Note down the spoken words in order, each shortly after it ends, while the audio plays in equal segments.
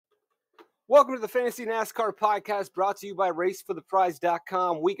Welcome to the Fantasy NASCAR podcast brought to you by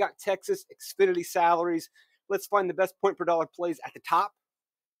RaceForThePrize.com. We got Texas Xfinity salaries. Let's find the best point per dollar plays at the top,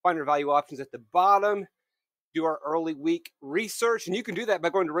 find our value options at the bottom, do our early week research. And you can do that by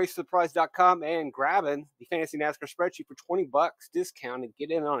going to RaceForThePrize.com and grabbing the Fantasy NASCAR spreadsheet for $20 discount and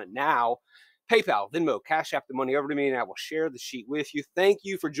get in on it now. PayPal, Venmo, Cash App the money over to me and I will share the sheet with you. Thank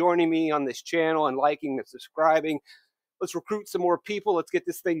you for joining me on this channel and liking and subscribing. Let's recruit some more people. Let's get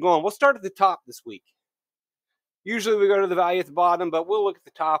this thing going. We'll start at the top this week. Usually we go to the value at the bottom, but we'll look at the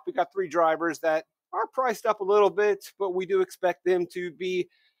top. We got three drivers that are priced up a little bit, but we do expect them to be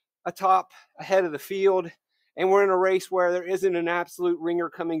atop ahead of the field. And we're in a race where there isn't an absolute ringer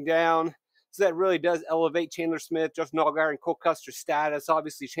coming down. So that really does elevate Chandler Smith, Justin Allgaier, and Cole Custer's status.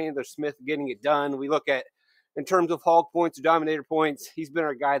 Obviously, Chandler Smith getting it done. We look at, in terms of hog points or dominator points, he's been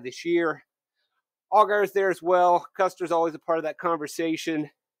our guy this year. Allgaier's there as well. Custer's always a part of that conversation.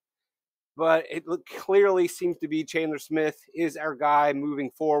 But it clearly seems to be Chandler Smith is our guy moving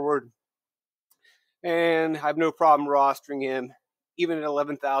forward. And I have no problem rostering him, even at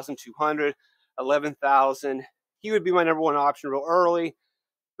 11,200, 11,000. He would be my number one option real early.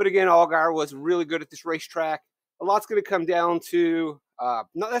 But again, Allgaier was really good at this racetrack. A lot's going to come down to not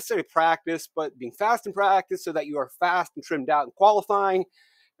necessarily practice, but being fast in practice so that you are fast and trimmed out in qualifying.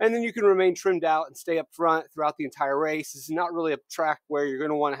 And then you can remain trimmed out and stay up front throughout the entire race. This is not really a track where you're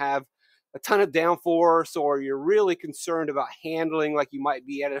going to want to have a ton of downforce or you're really concerned about handling like you might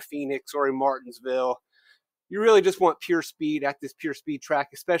be at a Phoenix or a Martinsville. You really just want pure speed at this pure speed track,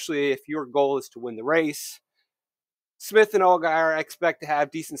 especially if your goal is to win the race. Smith and Allgaier, I expect to have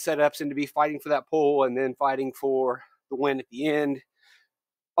decent setups and to be fighting for that pole and then fighting for the win at the end.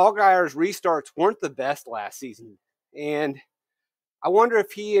 Allgaier's restarts weren't the best last season. And I wonder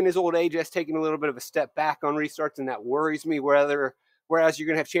if he in his old age has taken a little bit of a step back on restarts, and that worries me. Whereas you're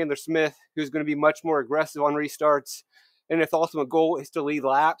going to have Chandler Smith, who's going to be much more aggressive on restarts. And if the ultimate goal is to lead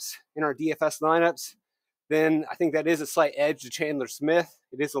laps in our DFS lineups, then I think that is a slight edge to Chandler Smith.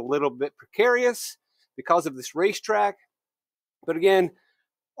 It is a little bit precarious because of this racetrack. But again,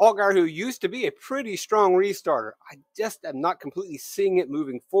 Allgaier, who used to be a pretty strong restarter, I just am not completely seeing it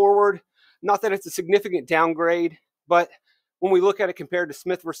moving forward. Not that it's a significant downgrade, but when we look at it compared to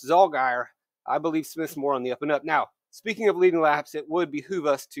Smith versus Allgaier, I believe Smith's more on the up and up. Now, speaking of leading laps, it would behoove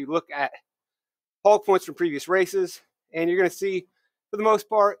us to look at hog points from previous races, and you're going to see, for the most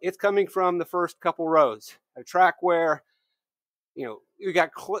part, it's coming from the first couple rows. A track where, we got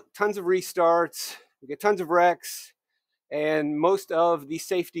tons of restarts, we get tons of wrecks, and most of the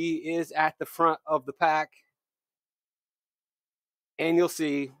safety is at the front of the pack. And you'll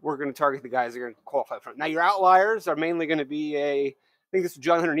see we're going to target the guys that are going to qualify front. Now, your outliers are mainly going to be I think this is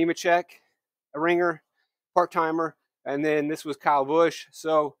John Hunter Nemechek, a ringer, part-timer, and then this was Kyle Busch.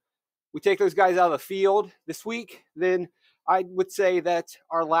 So we take those guys out of the field this week, then I would say that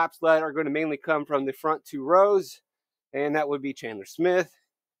our laps led are going to mainly come from the front two rows, and that would be Chandler Smith.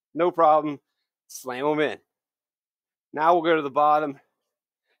 No problem. Slam them in. Now we'll go to the bottom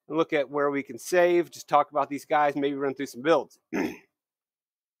and look at where we can save, just talk about these guys, maybe run through some builds.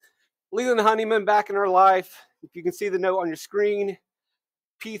 Leland Honeyman back in our life. If you can see the note on your screen,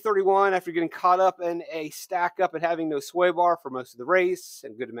 P31 after getting caught up in a stack up and having no sway bar for most of the race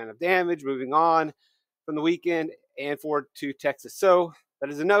and good amount of damage, moving on from the weekend and forward to Texas. So that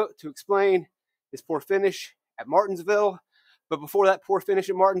is a note to explain his poor finish at Martinsville. But before that poor finish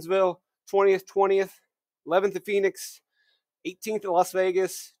at Martinsville, 20th, 11th at Phoenix, 18th at Las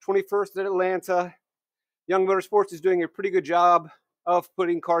Vegas, 21st at Atlanta. Young Motorsports is doing a pretty good job of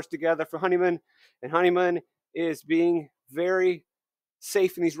putting cars together for Honeyman, and Honeyman is being very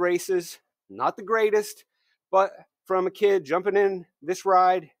safe in these races. Not the greatest, but from a kid jumping in this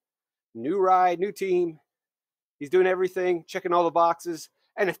ride, new team, he's doing everything, checking all the boxes,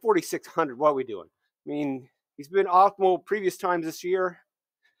 and at 4,600, what are we doing? I mean, he's been optimal previous times this year.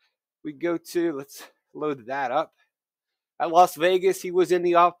 We go to, let's load that up. At Las Vegas, he was in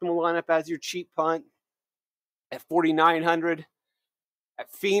the optimal lineup as your cheap punt at 4,900. At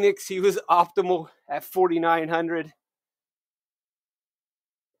Phoenix, he was optimal at 4,900.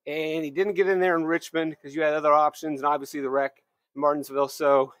 And he didn't get in there in Richmond because you had other options and obviously the wreck in Martinsville.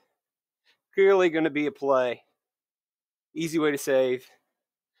 So clearly going to be a play. Easy way to save.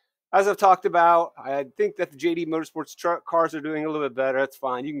 As I've talked about, I think that the JD Motorsports cars are doing a little bit better. That's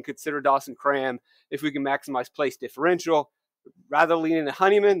fine. You can consider Dawson Cram if we can maximize place differential. Rather lean into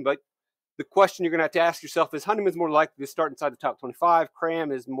Honeyman, but the question you're going to have to ask yourself is Honeyman's more likely to start inside the top 25.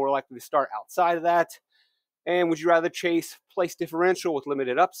 Cram is more likely to start outside of that. And would you rather chase place differential with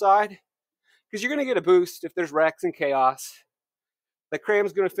limited upside? Because you're going to get a boost if there's wrecks and chaos. that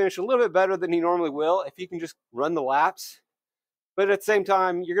Cram's going to finish a little bit better than he normally will if he can just run the laps. But at the same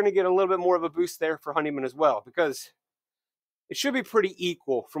time, you're going to get a little bit more of a boost there for Honeyman as well, because it should be pretty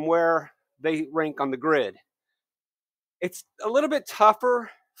equal from where they rank on the grid. It's a little bit tougher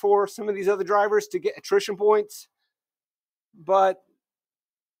for some of these other drivers to get attrition points, but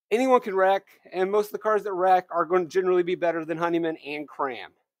anyone can wreck, and most of the cars that wreck are going to generally be better than Honeyman and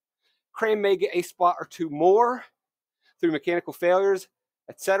Cram. Cram may get a spot or two more through mechanical failures,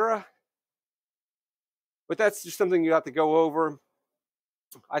 etc. But that's just something you have to go over.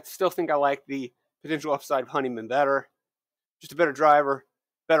 I still think I like the potential upside of Honeyman better. Just a better driver,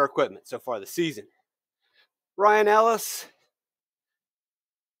 better equipment so far this season. Ryan Ellis,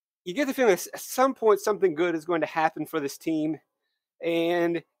 you get the feeling at some point something good is going to happen for this team,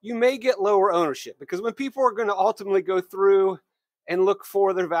 and you may get lower ownership, because when people are going to ultimately go through and look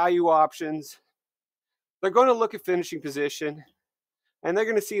for their value options, they're going to look at finishing position, and they're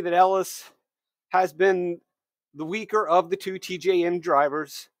going to see that Ellis has been the weaker of the two TJM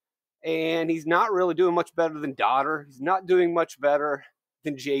drivers, and he's not really doing much better than Dodder. He's not doing much better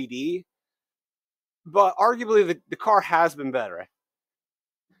than JD, but arguably the car has been better.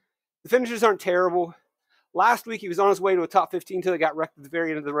 The finishes aren't terrible. Last week, he was on his way to a top 15 until he got wrecked at the very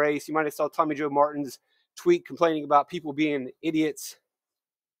end of the race. You might have saw Tommy Joe Martin's tweet complaining about people being idiots.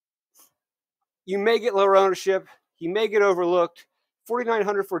 You may get lower ownership. He may get overlooked.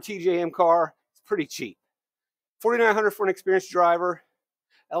 $4,900 for a TJM car is pretty cheap. $4,900 for an experienced driver.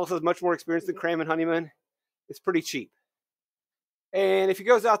 Ellis has much more experience than Cram and Honeyman. It's pretty cheap. And if he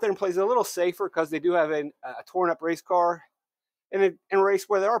goes out there and plays a little safer, because they do have a torn-up race car, in a race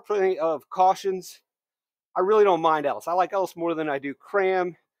where there are plenty of cautions, I really don't mind Ellis. I like Ellis more than I do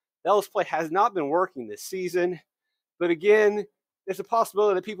Cram. The Ellis play has not been working this season. But again, there's a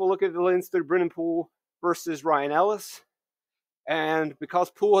possibility that people look at the lens through Brennan Poole versus Ryan Ellis. And because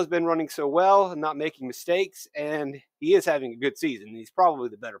Poole has been running so well and not making mistakes, and he is having a good season, he's probably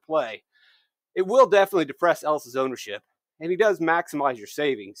the better play, it will definitely depress Ellis's ownership. And he does maximize your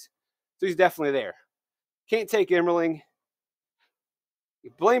savings. So he's definitely there. Can't take Emmerling.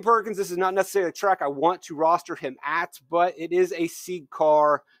 Blaine Perkins, this is not necessarily a track I want to roster him at, but it is a seed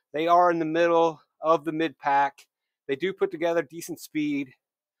car. They are in the middle of the mid-pack. They do put together decent speed.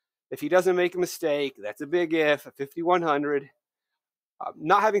 If he doesn't make a mistake, that's a big if, at 5,100.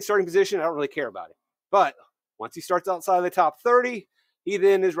 Not having starting position, I don't really care about it. But once he starts outside of the top 30, he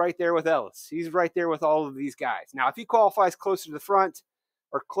then is right there with Ellis. He's right there with all of these guys. Now, if he qualifies closer to the front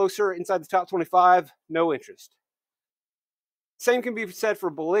or closer inside the top 25, no interest. Same can be said for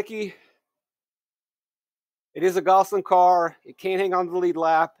Bilicki. It is a Gosselin car. It can hang on to the lead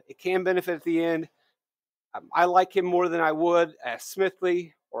lap. It can benefit at the end. I like him more than I would a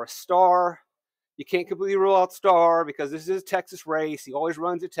Smithley or a Star. You can't completely rule out Star, because this is a Texas race. He always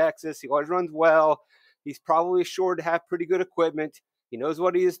runs at Texas. He always runs well. He's probably assured to have pretty good equipment. He knows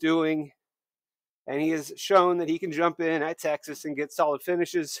what he is doing. And he has shown that he can jump in at Texas and get solid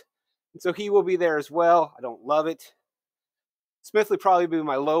finishes. And so he will be there as well. I don't love it. Smithley probably be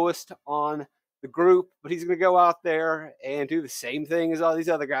my lowest on the group, but he's going to go out there and do the same thing as all these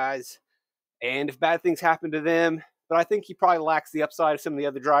other guys. And if bad things happen to them, but I think he probably lacks the upside of some of the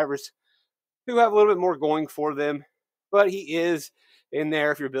other drivers who have a little bit more going for them. But he is in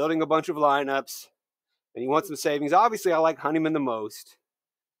there if you're building a bunch of lineups and you want some savings. Obviously, I like Honeyman the most.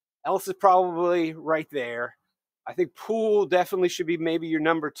 Ellis is probably right there. I think Poole definitely should be maybe your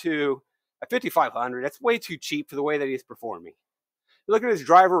number two at 5,500. That's way too cheap for the way that he's performing. Look at his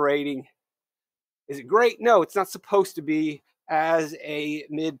driver rating. Is it great? No, it's not supposed to be as a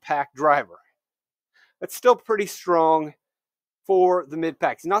mid-pack driver. That's still pretty strong for the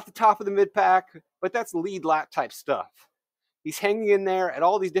mid-pack. He's not the top of the mid-pack, but that's lead lap type stuff. He's hanging in there at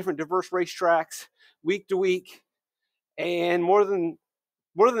all these different diverse racetracks week to week, and more than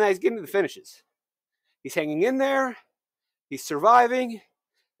that, he's getting to the finishes. He's hanging in there, he's surviving,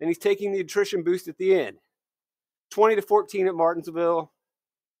 and he's taking the attrition boost at the end. 20-14 at Martinsville,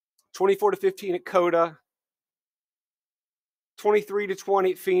 24-15 at Coda,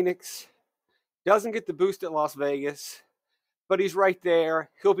 23-20 at Phoenix. Doesn't get the boost at Las Vegas, but he's right there.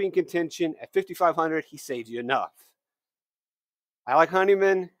 He'll be in contention at 5,500. He saves you enough. I like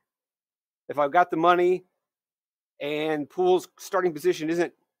Honeyman. If I've got the money and Poole's starting position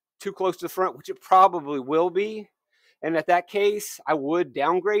isn't too close to the front, which it probably will be, and at that case, I would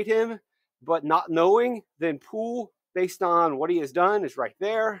downgrade him. But not knowing, then Poole, based on what he has done, is right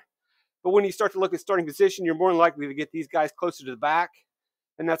there. But when you start to look at starting position, you're more than likely to get these guys closer to the back,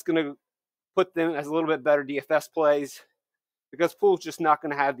 and that's going to put them as a little bit better DFS plays, because Poole's just not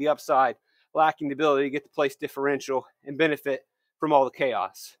going to have the upside, lacking the ability to get the place differential and benefit from all the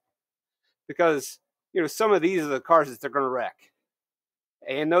chaos. Because, some of these are the cars that they're going to wreck.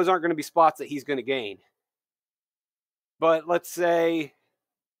 And those aren't going to be spots that he's going to gain. But let's say,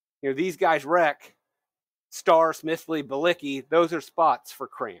 these guys wreck Starr, Smithley, Balicki. Those are spots for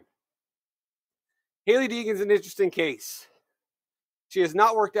Cram. Hailie Deegan's an interesting case. She has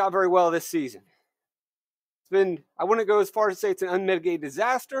not worked out very well this season. It's been, I wouldn't go as far as to say it's an unmitigated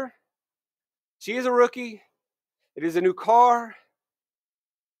disaster. She is a rookie. It is a new car.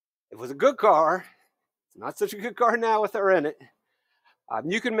 It was a good car. It's not such a good car now with her in it.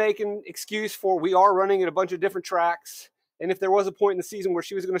 You can make an excuse for we are running at a bunch of different tracks. And if there was a point in the season where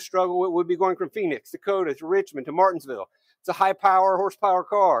she was going to struggle, it would be going from Phoenix, Dakota, to Richmond, to Martinsville. It's a high power, horsepower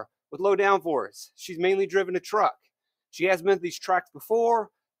car with low downforce. She's mainly driven a truck. She has been to these tracks before,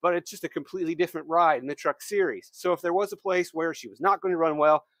 but it's just a completely different ride in the truck series. So if there was a place where she was not going to run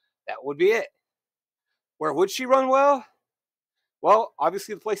well, that would be it. Where would she run well? Well,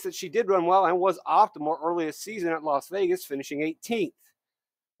 obviously the place that she did run well and was optimal early this season at Las Vegas, finishing 18th.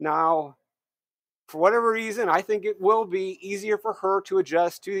 Now, for whatever reason, I think it will be easier for her to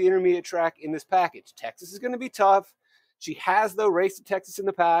adjust to the intermediate track in this package. Texas is going to be tough. She has, though, raced at Texas in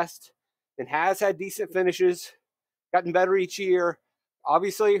the past and has had decent finishes, gotten better each year.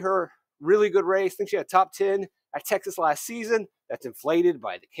 Obviously, her really good race, I think she had top 10 at Texas last season. That's inflated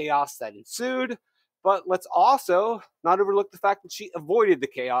by the chaos that ensued. But let's also not overlook the fact that she avoided the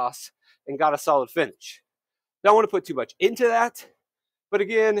chaos and got a solid finish. Don't want to put too much into that. But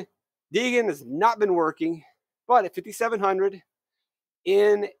again, Deegan has not been working. But at 5,700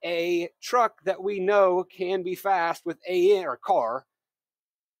 in a truck that we know can be fast with AM, or car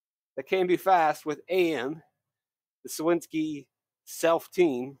that can be fast with AM, the Sawinski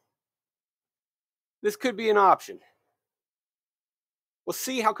self-team, this could be an option. We'll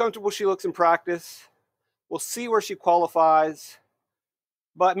see how comfortable she looks in practice. We'll see where she qualifies.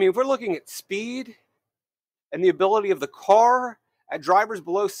 But, if we're looking at speed and the ability of the car at drivers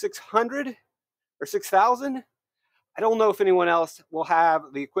below 600 or 6,000, I don't know if anyone else will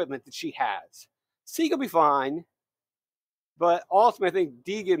have the equipment that she has. Sieg will be fine, but ultimately I think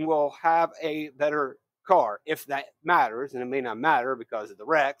Deegan will have a better car, if that matters, and it may not matter because of the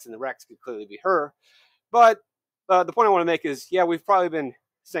wrecks, and the wrecks could clearly be her. But the point I want to make is, yeah, we've probably been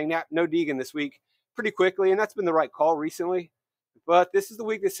saying that no Deegan this week pretty quickly, and that's been the right call recently. But this is the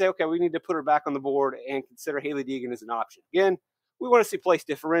week to say, okay, we need to put her back on the board and consider Hailie Deegan as an option. Again, we want to see place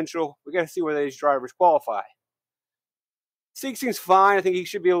differential. We got to see where these drivers qualify. Sieg seems fine. I think he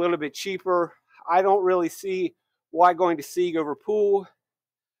should be a little bit cheaper. I don't really see why going to Sieg over Poole,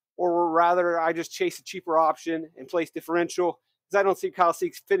 or rather I just chase a cheaper option and place differential, because I don't see Kyle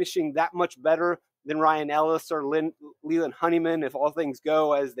Sieg finishing that much better than Ryan Ellis or Leland Honeyman if all things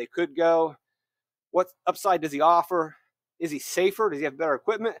go as they could go. What upside does he offer? Is he safer? Does he have better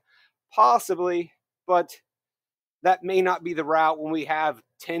equipment? Possibly, but that may not be the route when we have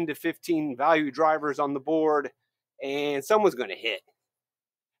 10 to 15 value drivers on the board and someone's going to hit.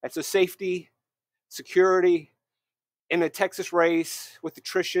 And so safety, security, in a Texas race with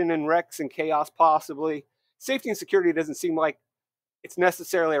attrition and wrecks and chaos possibly, safety and security doesn't seem like it's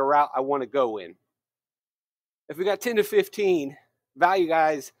necessarily a route I want to go in. If we got 10 to 15 value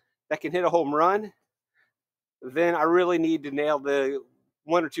guys that can hit a home run, then I really need to nail the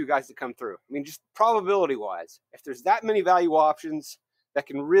one or two guys that come through. Just probability-wise, if there's that many value options that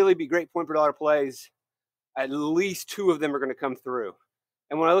can really be great point per dollar plays, at least two of them are going to come through.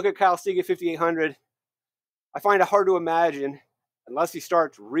 And when I look at Kyle Sieg at 5,800, I find it hard to imagine, unless he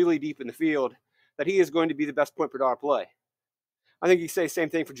starts really deep in the field, that he is going to be the best point per dollar play. I think you say the same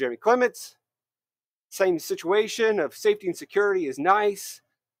thing for Jeremy Clements. Same situation of safety and security is nice,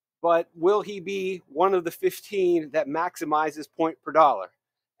 but will he be one of the 15 that maximizes point per dollar?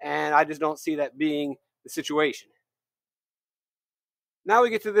 And I just don't see that being the situation. Now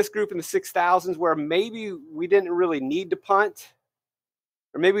we get to this group in the 6,000s where maybe we didn't really need to punt,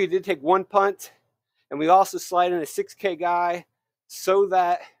 or maybe we did take one punt, and we also slide in a 6K guy so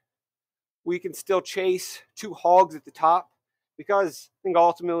that we can still chase two hogs at the top, because I think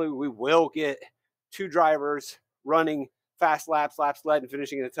ultimately we will get two drivers running fast laps, laps led, and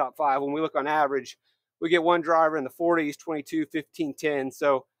finishing in the top 5. When we look on average, we get one driver in the 40s, 22, 15, 10.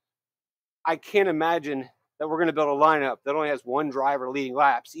 So I can't imagine that we're going to build a lineup that only has one driver leading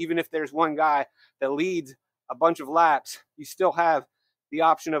laps. Even if there's one guy that leads a bunch of laps, you still have the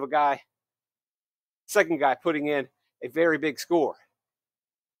option of a guy, second guy, putting in a very big score,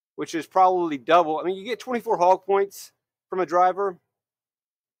 which is probably double. You get 24 hog points from a driver,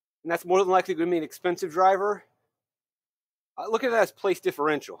 and that's more than likely going to be an expensive driver. Look at that as place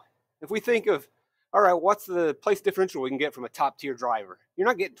differential. If we think of All right, what's the place differential we can get from a top-tier driver? You're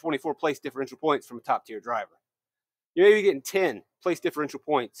not getting 24 place differential points from a top-tier driver. You're maybe getting 10 place differential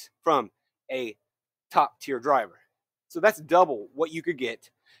points from a top-tier driver. So that's double what you could get.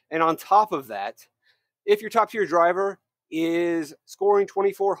 And on top of that, if your top-tier driver is scoring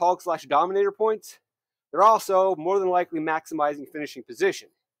 24 hog/dominator points, they're also more than likely maximizing finishing position.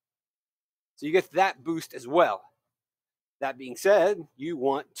 So you get that boost as well. That being said, you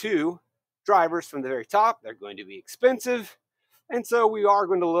want 2 drivers from the very top. They're going to be expensive. And so we are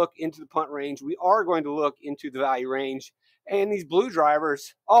going to look into the punt range. We are going to look into the value range. And these blue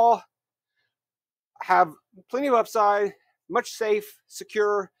drivers all have plenty of upside, much safe,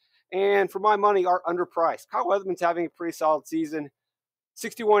 secure, and for my money are underpriced. Kyle Weatherman's having a pretty solid season.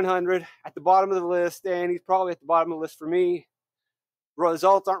 6,100 at the bottom of the list, and he's probably at the bottom of the list for me.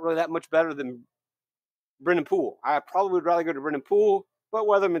 Results aren't really that much better than Brendan Poole. I probably would rather go to Brendan Poole, but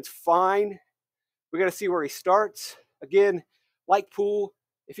Weatherman's fine. We got to see where he starts. Again, like Poole,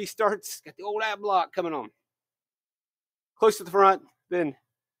 if he starts, got the old ab block coming on close to the front, then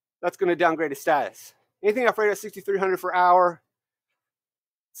that's going to downgrade his status. Anything Alfredo at 6,300 per hour,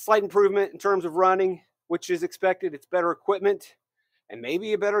 slight improvement in terms of running, which is expected. It's better equipment and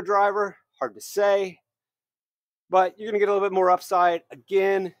maybe a better driver. Hard to say, but you're going to get a little bit more upside.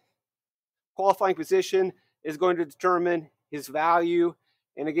 Again, qualifying position is going to determine his value.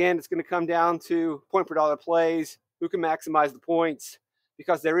 And again, it's going to come down to point per dollar plays, who can maximize the points,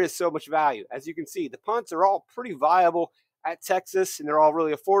 because there is so much value. As you can see, the punts are all pretty viable at Texas, and they're all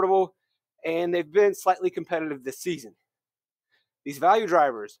really affordable, and they've been slightly competitive this season. These value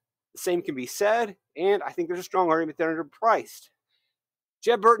drivers, the same can be said, and I think there's a strong argument they're underpriced.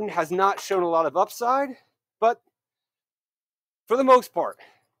 Jeb Burton has not shown a lot of upside, but for the most part,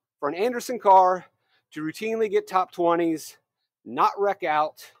 for an Anderson car to routinely get top 20s, not wreck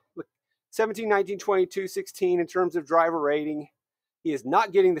out, 17, 19, 22, 16 in terms of driver rating, he is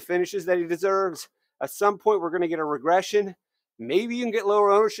not getting the finishes that he deserves. At some point, we're going to get a regression. Maybe you can get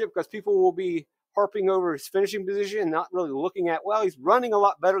lower ownership because people will be harping over his finishing position and not really looking at, well, he's running a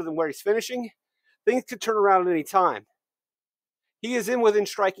lot better than where he's finishing. Things could turn around at any time. He is in within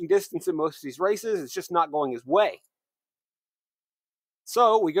striking distance in most of these races. It's just not going his way.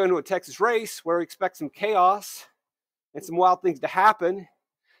 So we go into a Texas race where we expect some chaos and some wild things to happen.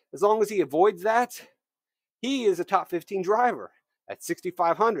 As long as he avoids that, he is a top 15 driver at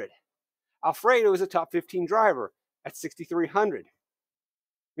 6,500. Alfredo is a top 15 driver at 6,300.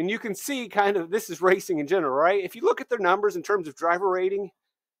 And you can see kind of this is racing in general, right? If you look at their numbers in terms of driver rating,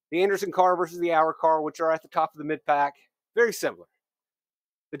 the Anderson car versus the Hour car, which are at the top of the mid-pack, very similar.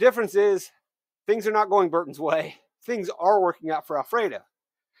 The difference is things are not going Burton's way. Things are working out for Alfredo.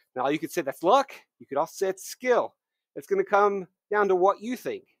 Now, you could say that's luck. You could also say it's skill. It's going to come down to what you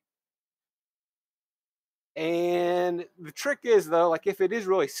think. And the trick is, though, like if it is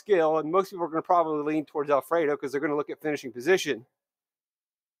really skill, and most people are going to probably lean towards Alfredo because they're going to look at finishing position,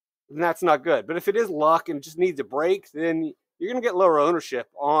 then that's not good. But if it is luck and just needs a break, then you're going to get lower ownership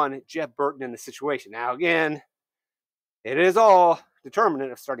on Jeb Burton in the situation. Now, again, it is all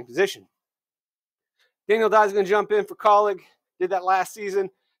determinant of starting position. Daniel Dye is going to jump in for Colleague. Did that last season.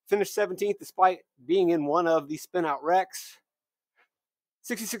 Finished 17th despite being in one of the spin-out wrecks.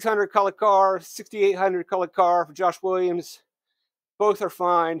 6,600 colored car, 6,800 colored car for Josh Williams. Both are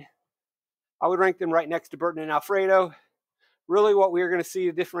fine. I would rank them right next to Burton and Alfredo. Really what we're going to see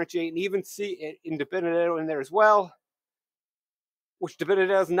to differentiate, and even see it in DiBenedetto in there as well, which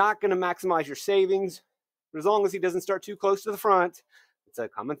DiBenedetto is not going to maximize your savings, but as long as he doesn't start too close to the front, it's a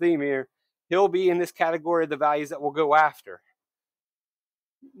common theme here, he'll be in this category of the values that we'll go after.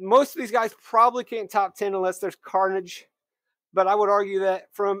 Most of these guys probably can't top 10 unless there's carnage. But I would argue that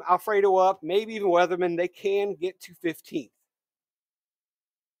from Alfredo up, maybe even Weatherman, they can get to 15th.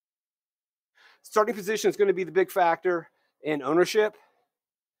 Starting position is going to be the big factor in ownership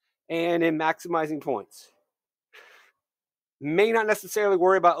and in maximizing points. May not necessarily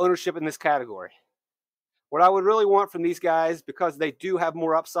worry about ownership in this category. What I would really want from these guys, because they do have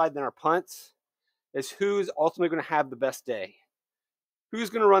more upside than our punts, is who's ultimately going to have the best day. Who's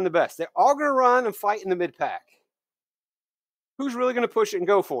going to run the best? They're all going to run and fight in the mid-pack. Who's really going to push it and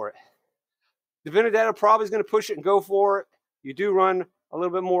go for it? DiBenedetto probably is going to push it and go for it. You do run a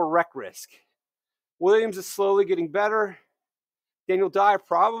little bit more wreck risk. Williams is slowly getting better. Daniel Dye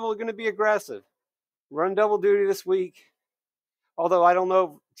probably going to be aggressive. Run double duty this week. Although I don't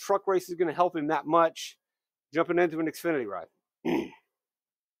know if truck race is going to help him that much jumping into an Xfinity ride.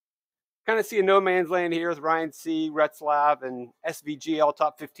 Kind of see a no man's land here with Ryan C., Retzlaff, and SVG, all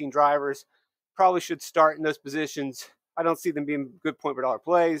top 15 drivers. Probably should start in those positions. I don't see them being good point per dollar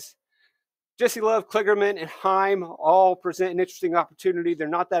plays. Jesse Love, Kligerman, and Heim all present an interesting opportunity. They're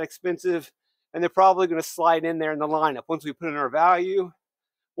not that expensive, and they're probably going to slide in there in the lineup. Once we put in our value,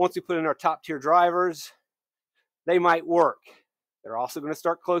 once we put in our top-tier drivers, they might work. They're also going to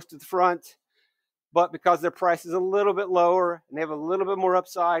start close to the front, but because their price is a little bit lower and they have a little bit more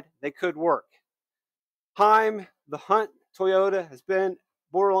upside, they could work. Heim, the Hunt Toyota, has been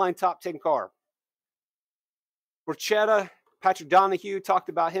borderline top 10 car. Borchetta, Patrick Donahue, talked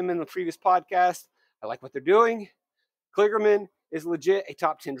about him in the previous podcast. I like what they're doing. Kligerman is legit a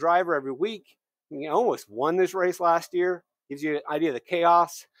top 10 driver every week. He almost won this race last year. Gives you an idea of the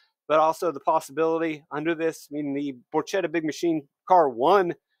chaos, but also the possibility under this. I mean, the Borchetta Big Machine car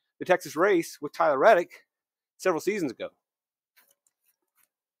won the Texas race with Tyler Reddick several seasons ago.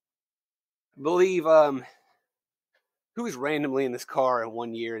 I believe who was randomly in this car in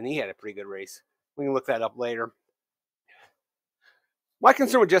 1 year, and he had a pretty good race. We can look that up later. My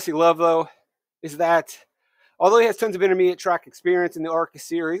concern with Jesse Love, though, is that although he has tons of intermediate track experience in the ARCA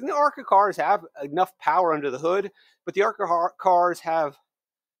series, and the ARCA cars have enough power under the hood, but the ARCA cars have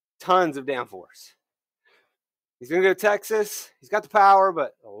tons of downforce. He's going to go to Texas. He's got the power,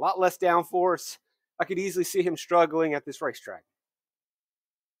 but a lot less downforce. I could easily see him struggling at this racetrack.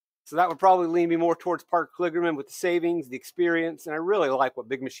 So that would probably lean me more towards Parker Kligerman with the savings, the experience, and I really like what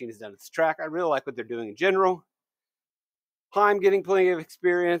Big Machine has done at this track. I really like what they're doing in general. Heim getting plenty of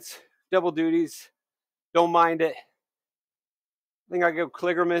experience, double duties, don't mind it. I think I go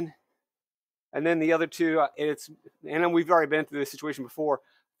Kligerman. And then the other two, and we've already been through this situation before.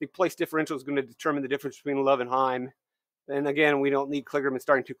 The place differential is going to determine the difference between Love and Heim. And again, we don't need Kligerman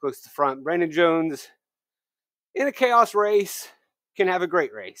starting too close to the front. Brandon Jones, in a chaos race, can have a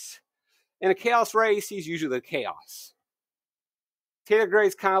great race. In a chaos race, he's usually the chaos. Taylor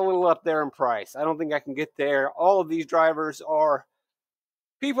Gray's kind of a little up there in price. I don't think I can get there. All of these drivers are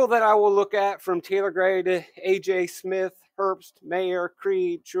people that I will look at, from Taylor Gray to AJ Smith, Herbst, Mayer,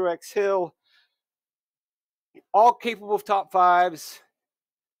 Creed, Truex, Hill. All capable of top fives.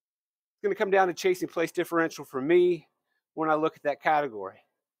 It's going to come down to chasing place differential for me when I look at that category.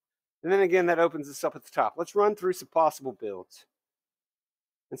 And then again, that opens us up at the top. Let's run through some possible builds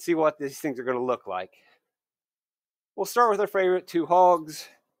and see what these things are going to look like. We'll start with our favorite two hogs,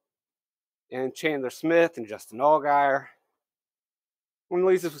 and Chandler Smith and Justin Allgaier. One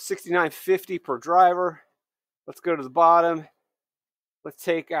leaves us with $69.50 per driver. Let's go to the bottom. Let's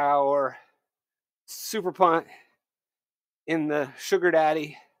take our super punt in the Sugar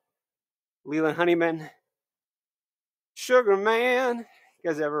Daddy, Leland Honeyman. Sugar Man. You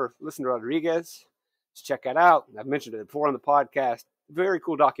guys ever listen to Rodriguez? Just check that out. I've mentioned it before on the podcast. Very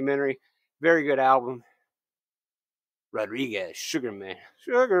cool documentary. Very good album. Rodriguez, Sugar Man.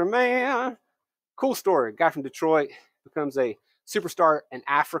 Sugar Man. Cool story. Guy from Detroit becomes a superstar in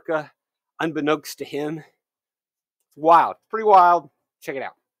Africa, unbeknownst to him. It's wild. Pretty wild. Check it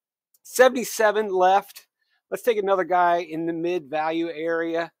out. 77 left. Let's take another guy in the mid-value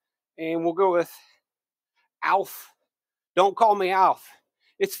area, and we'll go with Alf. Don't call me Alf.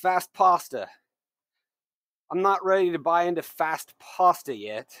 It's Fast Pasta. I'm not ready to buy into Fast Pasta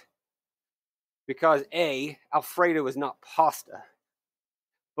yet because A, Alfredo is not pasta.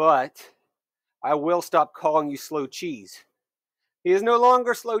 But I will stop calling you Slow Cheese. He is no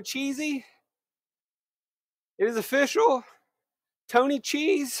longer Slow Cheesy. It is official. Tony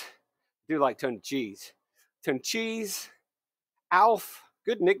Cheese. I do like Tony Cheese. Tony Cheese. Alf.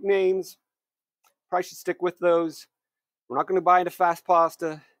 Good nicknames. Probably should stick with those. We're not going to buy into Fast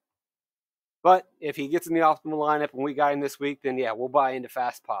Pasta. But if he gets in the optimal lineup and we got him this week, then yeah, we'll buy into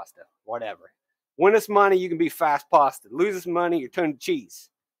Fast Pasta. Whatever. Win us money, you can be Fast Pasta. Lose us money, you're Tony Cheese.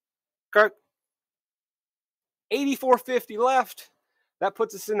 Kirk. $84.50 left. That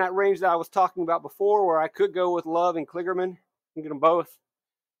puts us in that range that I was talking about before, where I could go with Love and Kligerman and get them both.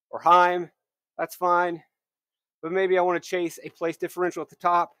 Or Heim. That's fine. But maybe I want to chase a place differential at the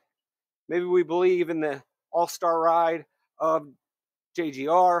top. Maybe we believe in the all-star ride of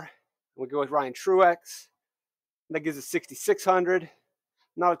JGR. We go with Ryan Truex. That gives us $6,600.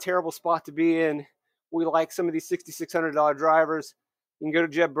 Not a terrible spot to be in. We like some of these $6,600 drivers. You can go to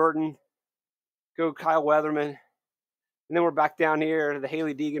Jeb Burton, go Kyle Weatherman, and then we're back down here to the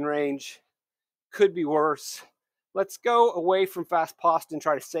Haley Deegan range. Could be worse. Let's go away from Fast Pasta and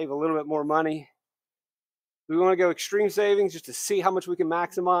try to save a little bit more money. Do we want to go extreme savings just to see how much we can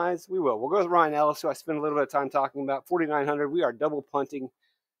maximize? We will. We'll go with Ryan Ellis, who I spent a little bit of time talking about. $4,900. We are double punting.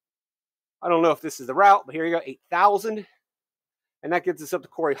 I don't know if this is the route, but here you go, $8,000. And that gets us up to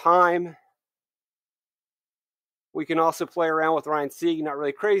Corey Heim. We can also play around with Ryan Sieg. Not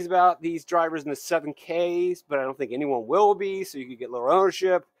really crazy about these drivers in the 7Ks, but I don't think anyone will be, so you could get lower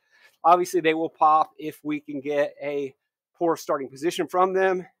ownership. Obviously, they will pop if we can get a poor starting position from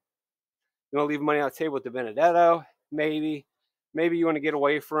them. You want to leave money on the table with DiBenedetto, maybe. Maybe you want to get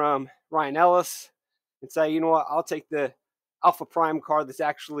away from Ryan Ellis and say, you know what, I'll take the Alpha Prime card that's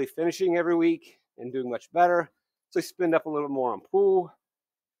actually finishing every week and doing much better. So you spend up a little bit more on pool.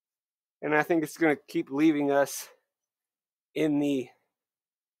 And I think it's going to keep leaving us in the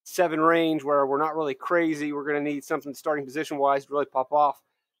 7 range where we're not really crazy. We're going to need something starting position-wise to really pop off.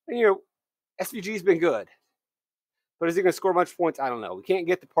 And, you know, SVG's been good. But is he going to score a bunch of points? I don't know. We can't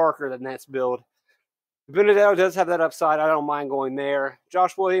get to Parker, the Nets build. Benedetto does have that upside. I don't mind going there.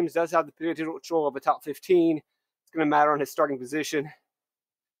 Josh Williams does have the potential of a top 15. It's going to matter on his starting position.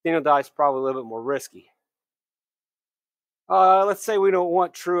 Daniel Dye's probably a little bit more risky. Let's say we don't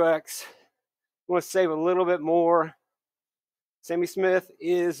want Truex. We want to save a little bit more. Sammy Smith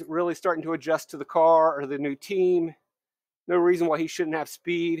is really starting to adjust to the car or the new team. No reason why he shouldn't have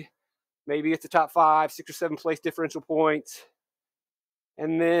speed. Maybe it's a top 5, 6 or 7 place differential points.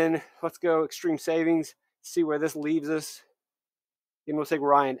 And then let's go extreme savings, see where this leaves us. Then we'll take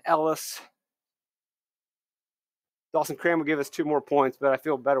Ryan Ellis. Dawson Cram will give us 2 more points, but I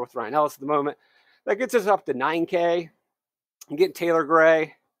feel better with Ryan Ellis at the moment. That gets us up to 9K. And getting Taylor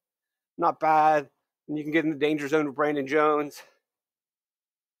Gray, not bad. And you can get in the danger zone with Brandon Jones.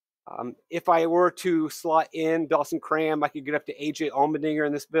 If I were to slot in Dawson Cram, I could get up to AJ Allmendinger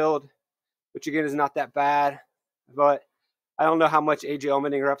in this build, which again is not that bad. But I don't know how much AJ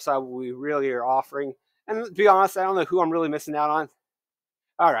Allmendinger upside we really are offering. And to be honest, I don't know who I'm really missing out on.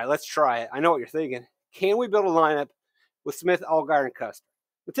 All right, let's try it. I know what you're thinking. Can we build a lineup with Smith, Allgaier, and Custer?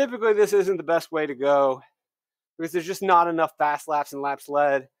 But typically, this isn't the best way to go because there's just not enough fast laps and laps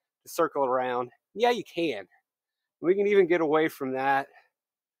led to circle around. Yeah, you can. We can even get away from that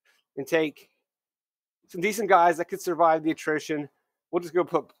and take some decent guys that could survive the attrition. We'll just go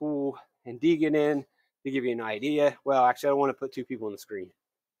put Poole and Deegan in to give you an idea. Well, actually, I don't want to put 2 people on the screen.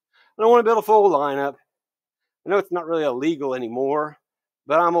 I don't want to build a full lineup. I know it's not really illegal anymore,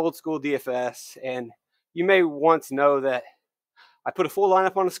 but I'm old school DFS, and you may once know that I put a full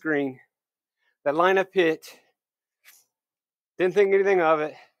lineup on the screen. That lineup hit. Didn't think anything of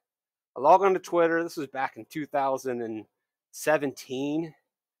it. I log on to Twitter. This was back in 2017.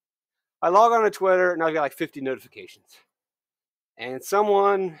 I log on to Twitter, and I got like 50 notifications. And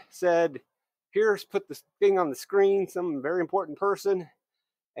someone said, here's, put this thing on the screen, some very important person.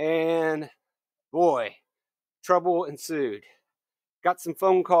 And boy, trouble ensued. Got some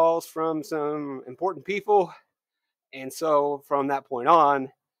phone calls from some important people. And so from that point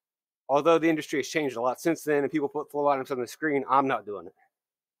on, although the industry has changed a lot since then and people put full items on the screen, I'm not doing it.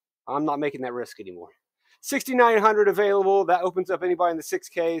 I'm not making that risk anymore. 6,900 available. That opens up anybody in the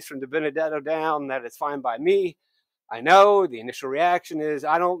 6Ks from DiBenedetto down. That is fine by me. I know the initial reaction is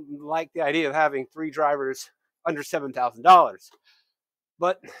I don't like the idea of having 3 drivers under $7,000.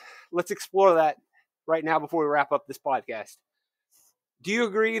 But let's explore that right now before we wrap up this podcast. Do you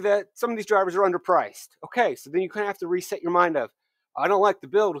agree that some of these drivers are underpriced? Okay, so then you kind of have to reset your mind of, I don't like the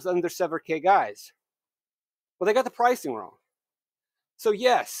build with under 7K guys. Well, they got the pricing wrong. So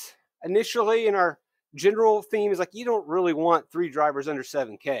yes, initially in our general theme is like you don't really want 3 drivers under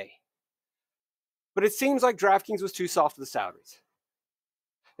 7K. But it seems like DraftKings was too soft with the salaries.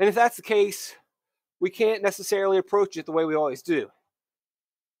 And if that's the case, we can't necessarily approach it the way we always do.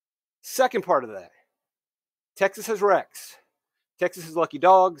 Second part of that, Texas has Rex. Texas has Lucky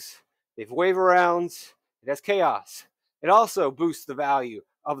Dogs. They have waiver rounds. It has chaos. It also boosts the value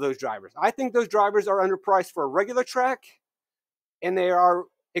of those drivers. I think those drivers are underpriced for a regular track, and they are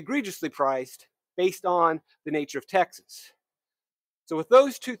egregiously priced based on the nature of Texas. So with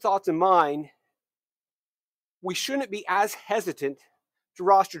those 2 thoughts in mind, we shouldn't be as hesitant to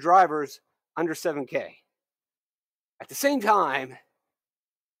roster drivers under 7K. At the same time,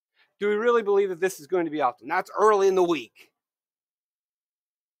 do we really believe that this is going to be optimal? That's early in the week.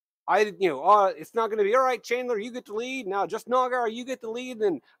 It's not going to be, all right, Chandler, you get the lead. Now, just Nagar, you get the lead.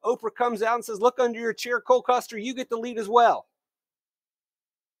 Then Oprah comes out and says, look under your chair, Cole Custer, you get the lead as well.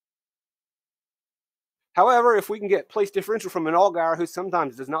 However, if we can get place differential from an Allgaier who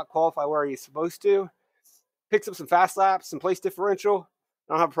sometimes does not qualify where he's supposed to, picks up some fast laps, some place differential,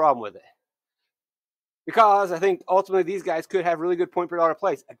 I don't have a problem with it. Because I think ultimately these guys could have really good point per dollar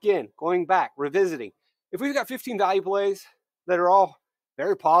plays. Again, going back, revisiting. If we've got 15 value plays that are all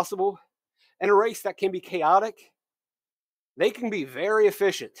very possible, and a race that can be chaotic, they can be very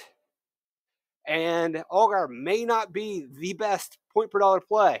efficient. And Allgaier may not be the best point per dollar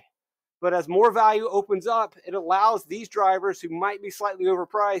play, but as more value opens up, it allows these drivers who might be slightly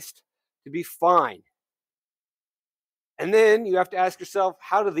overpriced to be fine. And then you have to ask yourself,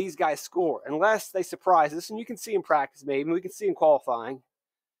 how do these guys score? Unless they surprise us, and you can see in practice maybe, and we can see in qualifying.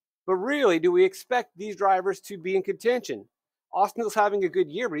 But really, do we expect these drivers to be in contention? Austin Hill's having a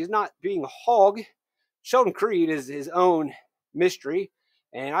good year, but he's not being a hog. Sheldon Creed is his own mystery,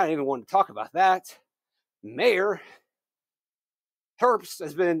 and I don't even want to talk about that. Mayer, Terps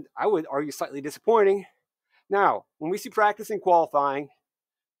has been, I would argue, slightly disappointing. Now, when we see practice and qualifying,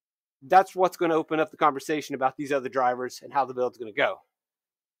 that's what's going to open up the conversation about these other drivers and how the build's going to go.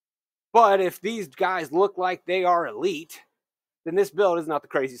 But if these guys look like they are elite, then this build is not the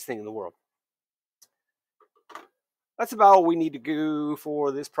craziest thing in the world. That's about all we need to do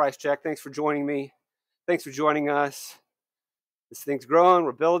for this price check. Thanks for joining me. Thanks for joining us. This thing's growing.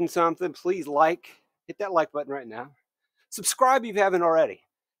 We're building something. Please hit that like button right now. Subscribe if you haven't already.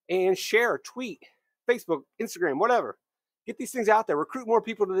 And share, tweet, Facebook, Instagram, whatever. Get these things out there. Recruit more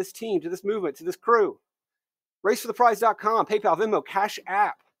people to this team, to this movement, to this crew. RaceForThePrize.com, PayPal, Venmo, Cash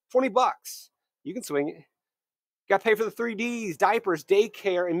App. $20. You can swing it. Got to pay for the 3Ds, diapers,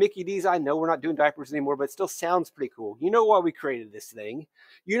 daycare, and Mickey D's. I know we're not doing diapers anymore, but it still sounds pretty cool. You know why we created this thing.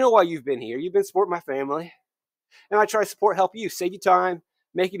 You know why you've been here. You've been supporting my family. And I try to help you. Save you time,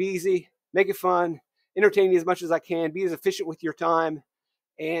 make it easy, make it fun, entertain you as much as I can, be as efficient with your time,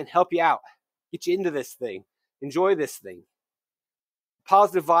 and help you out. Get you into this thing. Enjoy this thing.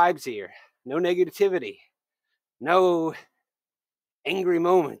 Positive vibes here. No negativity. No angry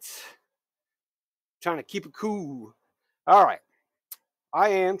moments. Trying to keep it cool. All right. I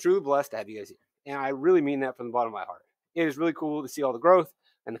am truly blessed to have you guys here. And I really mean that from the bottom of my heart. It is really cool to see all the growth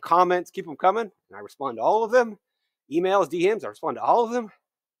and the comments. Keep them coming. And I respond to all of them. Emails, DMs, I respond to all of them.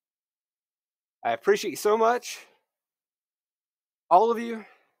 I appreciate you so much. All of you.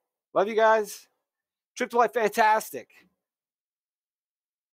 Love you guys. Trip to Life, fantastic.